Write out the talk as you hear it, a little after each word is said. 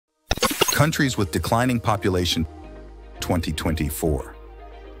Countries with declining population 2024.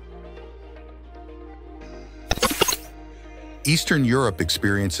 Eastern Europe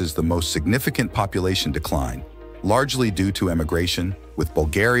experiences the most significant population decline, largely due to emigration, with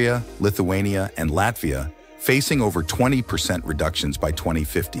Bulgaria, Lithuania, and Latvia facing over 20% reductions by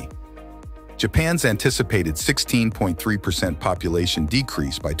 2050. Japan's anticipated 16.3% population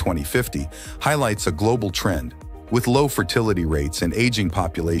decrease by 2050 highlights a global trend, with low fertility rates and aging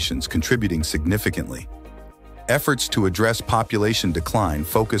populations contributing significantly. Efforts to address population decline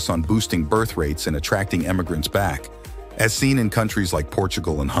focus on boosting birth rates and attracting immigrants back, as seen in countries like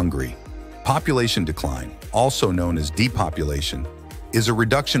Portugal and Hungary. Population decline, also known as depopulation, is a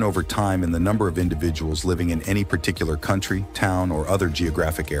reduction over time in the number of individuals living in any particular country, town, or other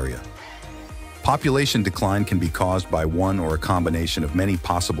geographic area. Population decline can be caused by one or a combination of many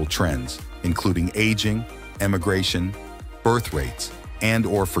possible trends, including aging, emigration, birth rates,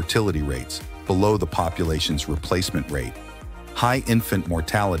 and/or fertility rates below the population's replacement rate, high infant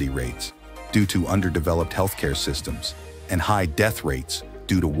mortality rates due to underdeveloped healthcare systems, and high death rates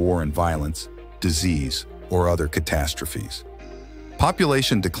due to war and violence, disease, or other catastrophes.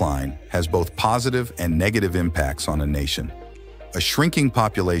 Population decline has both positive and negative impacts on a nation. A shrinking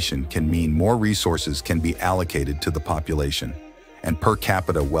population can mean more resources can be allocated to the population, and per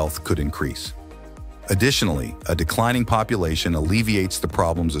capita wealth could increase. Additionally, a declining population alleviates the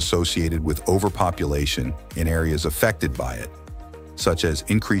problems associated with overpopulation in areas affected by it, such as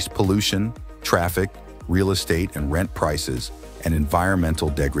increased pollution, traffic, real estate and rent prices, and environmental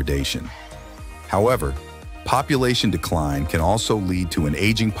degradation. However, population decline can also lead to an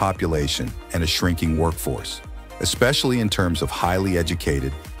aging population and a shrinking workforce, especially in terms of highly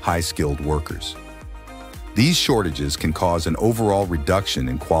educated, high-skilled workers. These shortages can cause an overall reduction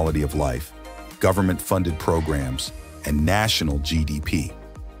in quality of life, government-funded programs, and national GDP.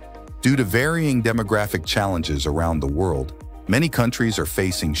 Due to varying demographic challenges around the world, many countries are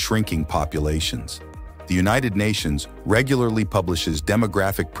facing shrinking populations. The United Nations regularly publishes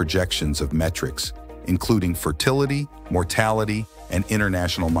demographic projections of metrics, including fertility, mortality, and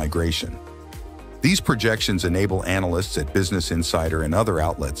international migration. These projections enable analysts at Business Insider and other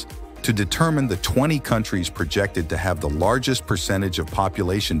outlets to determine the 20 countries projected to have the largest percentage of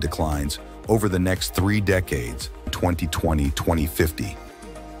population declines over the next 3 decades, 2020-2050.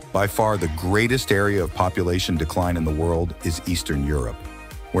 By far the greatest area of population decline in the world is Eastern Europe,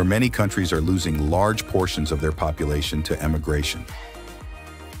 where many countries are losing large portions of their population to emigration.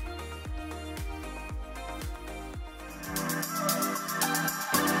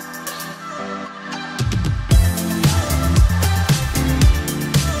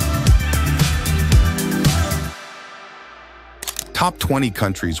 Top 20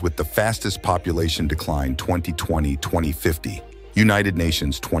 countries with the fastest population decline 2020-2050, United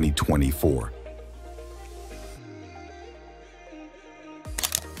Nations 2024.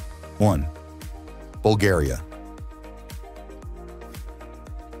 1. Bulgaria.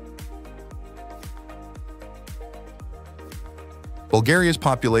 Bulgaria's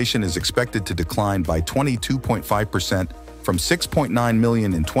population is expected to decline by 22.5% from 6.9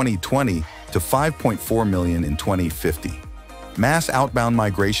 million in 2020 to 5.4 million in 2050. Mass outbound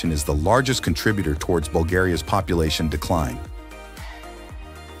migration is the largest contributor towards Bulgaria's population decline.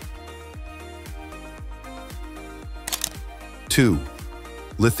 2.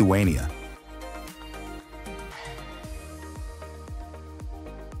 Lithuania.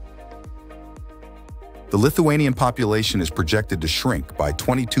 The Lithuanian population is projected to shrink by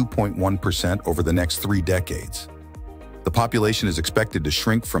 22.1% over the next 3 decades. The population is expected to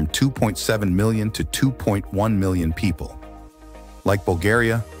shrink from 2.7 million to 2.1 million people. Like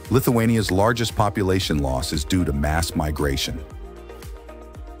Bulgaria, Lithuania's largest population loss is due to mass migration.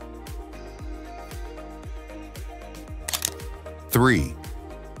 3.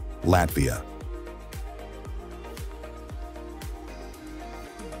 Latvia.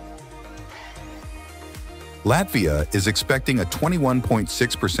 Latvia is expecting a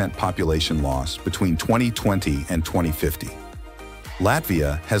 21.6% population loss between 2020 and 2050.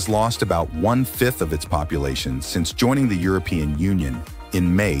 Latvia has lost about 1/5 of its population since joining the European Union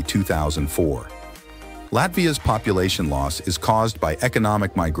in May 2004. Latvia's population loss is caused by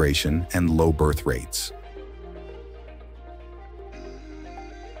economic migration and low birth rates.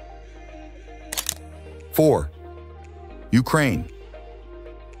 4. Ukraine.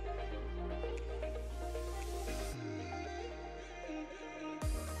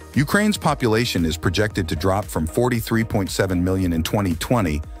 Ukraine's population is projected to drop from 43.7 million in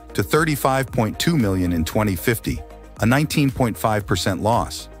 2020 to 35.2 million in 2050, a 19.5%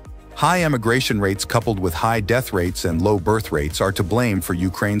 loss. High emigration rates coupled with high death rates and low birth rates are to blame for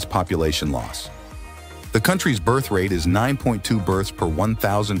Ukraine's population loss. The country's birth rate is 9.2 births per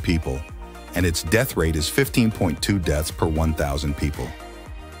 1,000 people, and its death rate is 15.2 deaths per 1,000 people.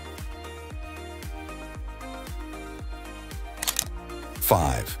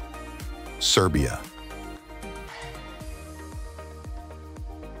 Five. Serbia.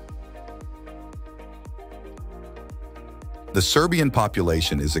 The Serbian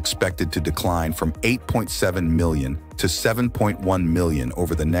population is expected to decline from 8.7 million to 7.1 million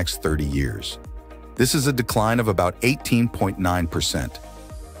over the next 30 years. This is a decline of about 18.9%.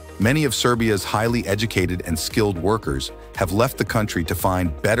 Many of Serbia's highly educated and skilled workers have left the country to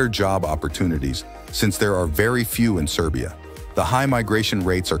find better job opportunities since there are very few in Serbia. The high migration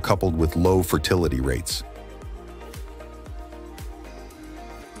rates are coupled with low fertility rates.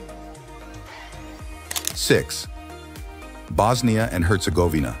 6. Bosnia and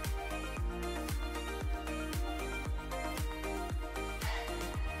Herzegovina.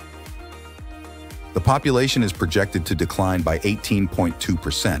 The population is projected to decline by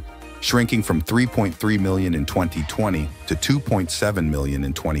 18.2%, shrinking from 3.3 million in 2020 to 2.7 million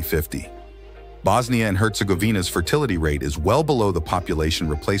in 2050. Bosnia and Herzegovina's fertility rate is well below the population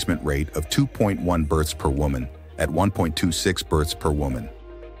replacement rate of 2.1 births per woman at 1.26 births per woman.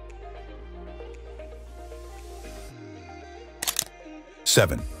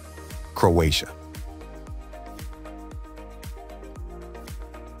 7. Croatia.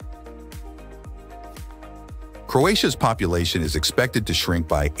 Croatia's population is expected to shrink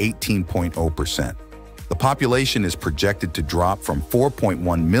by 18.0%. The population is projected to drop from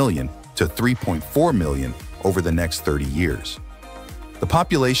 4.1 million to 3.4 million over the next 30 years. The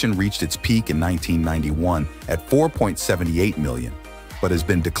population reached its peak in 1991 at 4.78 million, but has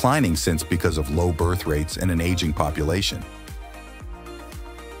been declining since because of low birth rates and an aging population.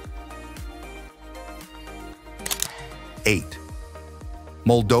 8.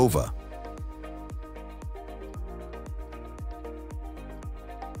 Moldova.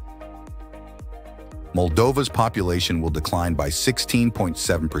 Moldova's population will decline by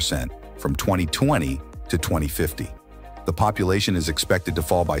 16.7% from 2020 to 2050. The population is expected to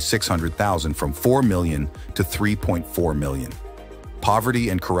fall by 600,000 from 4 million to 3.4 million. Poverty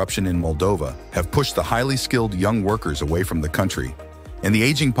and corruption in Moldova have pushed the highly skilled young workers away from the country, and the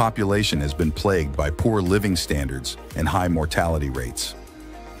aging population has been plagued by poor living standards and high mortality rates.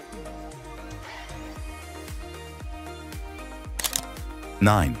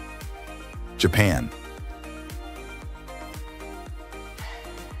 9. Japan.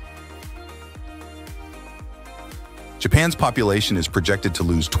 Japan's population is projected to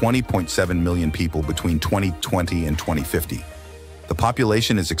lose 20.7 million people between 2020 and 2050. The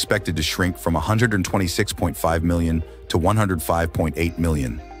population is expected to shrink from 126.5 million to 105.8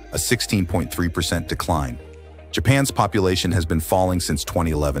 million, a 16.3% decline. Japan's population has been falling since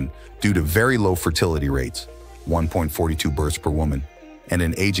 2011 due to very low fertility rates, 1.42 births per woman, and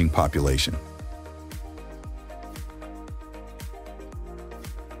an aging population.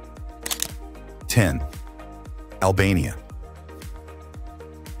 10. Albania.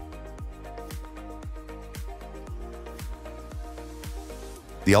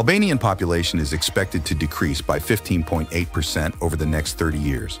 The Albanian population is expected to decrease by 15.8% over the next 30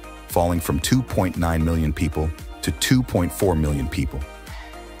 years, falling from 2.9 million people to 2.4 million people.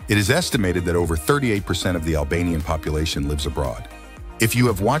 It is estimated that over 38% of the Albanian population lives abroad. If you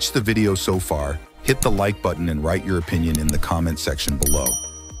have watched the video so far, hit the like button and write your opinion in the comment section below.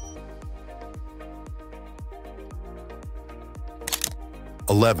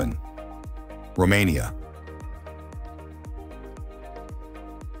 11. Romania.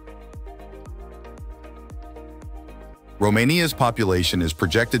 Romania's population is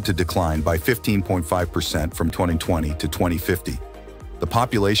projected to decline by 15.5% from 2020 to 2050. The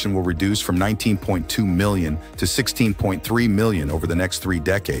population will reduce from 19.2 million to 16.3 million over the next 3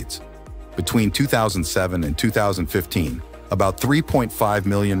 decades. Between 2007 and 2015, about 3.5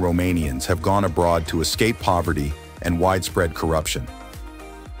 million Romanians have gone abroad to escape poverty and widespread corruption.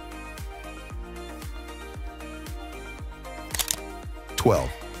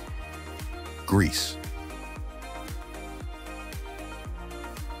 12. Greece.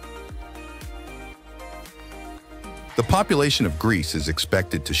 The population of Greece is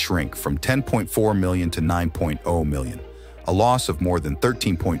expected to shrink from 10.4 million to 9.0 million, a loss of more than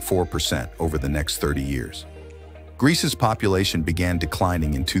 13.4% over the next 30 years. Greece's population began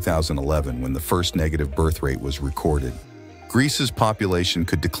declining in 2011 when the first negative birth rate was recorded. Greece's population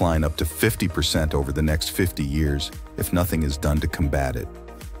could decline up to 50% over the next 50 years if nothing is done to combat it.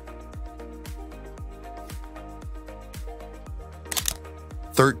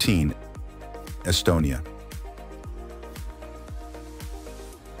 13. Estonia.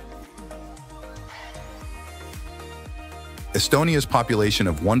 Estonia's population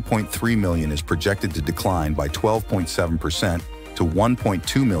of 1.3 million is projected to decline by 12.7% to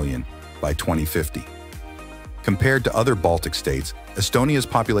 1.2 million by 2050. Compared to other Baltic states, Estonia's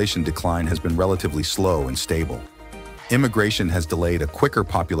population decline has been relatively slow and stable. Immigration has delayed a quicker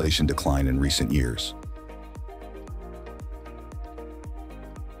population decline in recent years.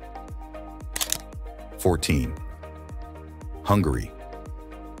 14. Hungary.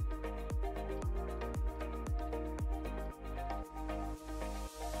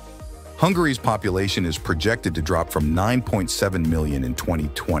 Hungary's population is projected to drop from 9.7 million in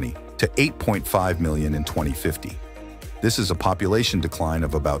 2020 to 8.5 million in 2050. This is a population decline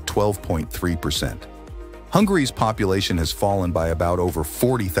of about 12.3%. Hungary's population has fallen by about over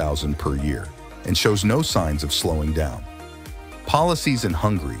 40,000 per year and shows no signs of slowing down. Policies in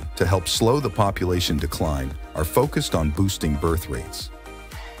Hungary to help slow the population decline are focused on boosting birth rates.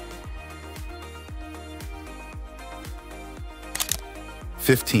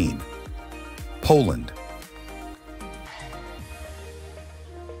 15. Poland.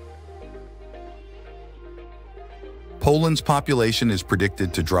 Poland's population is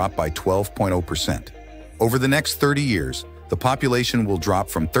predicted to drop by 12.0%. Over the next 30 years, the population will drop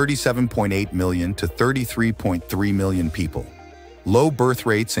from 37.8 million to 33.3 million people. Low birth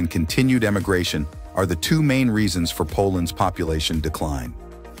rates and continued emigration are the two main reasons for Poland's population decline.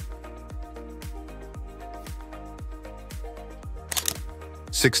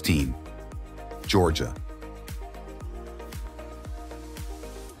 16. Georgia.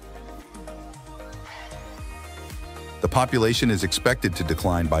 The population is expected to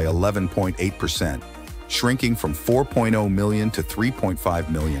decline by 11.8%, shrinking from 4.0 million to 3.5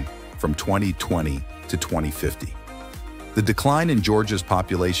 million from 2020 to 2050. The decline in Georgia's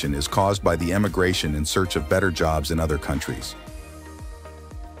population is caused by the emigration in search of better jobs in other countries.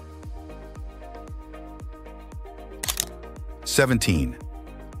 17.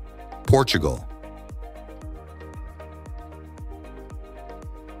 Portugal.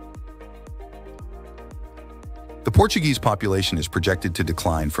 The Portuguese population is projected to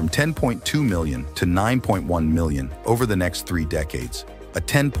decline from 10.2 million to 9.1 million over the next 3 decades, a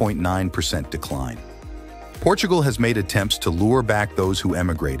 10.9% decline. Portugal has made attempts to lure back those who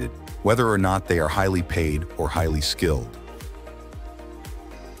emigrated, whether or not they are highly paid or highly skilled.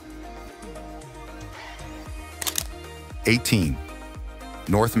 18.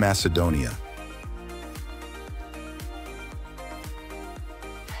 North Macedonia.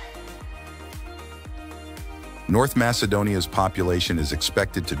 North Macedonia's population is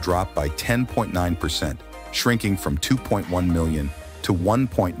expected to drop by 10.9%, shrinking from 2.1 million to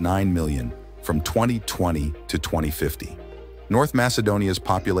 1.9 million from 2020 to 2050. North Macedonia's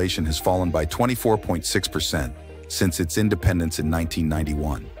population has fallen by 24.6% since its independence in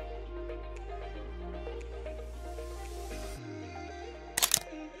 1991.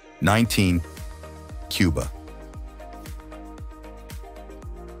 19. Cuba.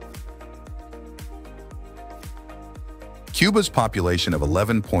 Cuba's population of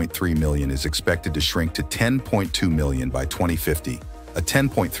 11.3 million is expected to shrink to 10.2 million by 2050, a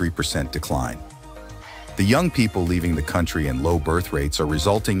 10.3% decline. The young people leaving the country and low birth rates are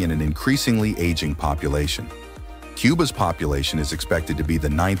resulting in an increasingly aging population. Cuba's population is expected to be the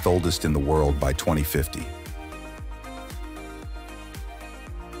 9th oldest in the world by 2050.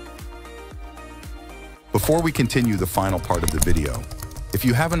 Before we continue the final part of the video, if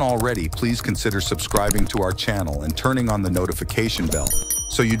you haven't already, please consider subscribing to our channel and turning on the notification bell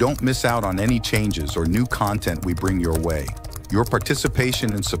so you don't miss out on any changes or new content we bring your way. Your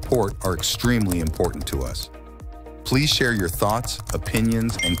participation and support are extremely important to us. Please share your thoughts,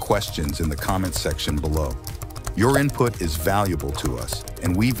 opinions, and questions in the comment section below. Your input is valuable to us,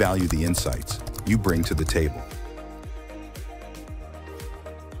 and we value the insights you bring to the table.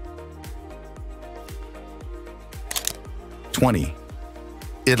 20.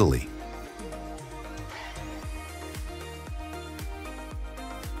 Italy.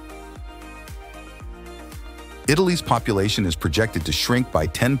 Italy's population is projected to shrink by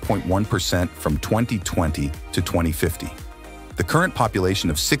 10.1% from 2020 to 2050. The current population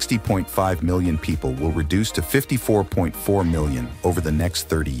of 60.5 million people will reduce to 54.4 million over the next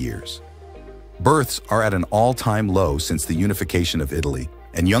 30 years. Births are at an all-time low since the unification of Italy,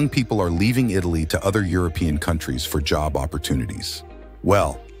 and young people are leaving Italy to other European countries for job opportunities.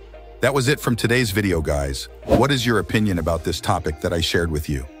 Well, that was it from today's video, guys. What is your opinion about this topic that I shared with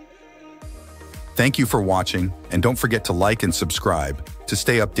you? Thank you for watching, and don't forget to like and subscribe to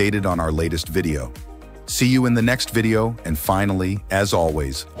stay updated on our latest video. See you in the next video, and finally, as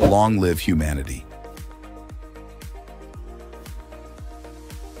always, long live humanity.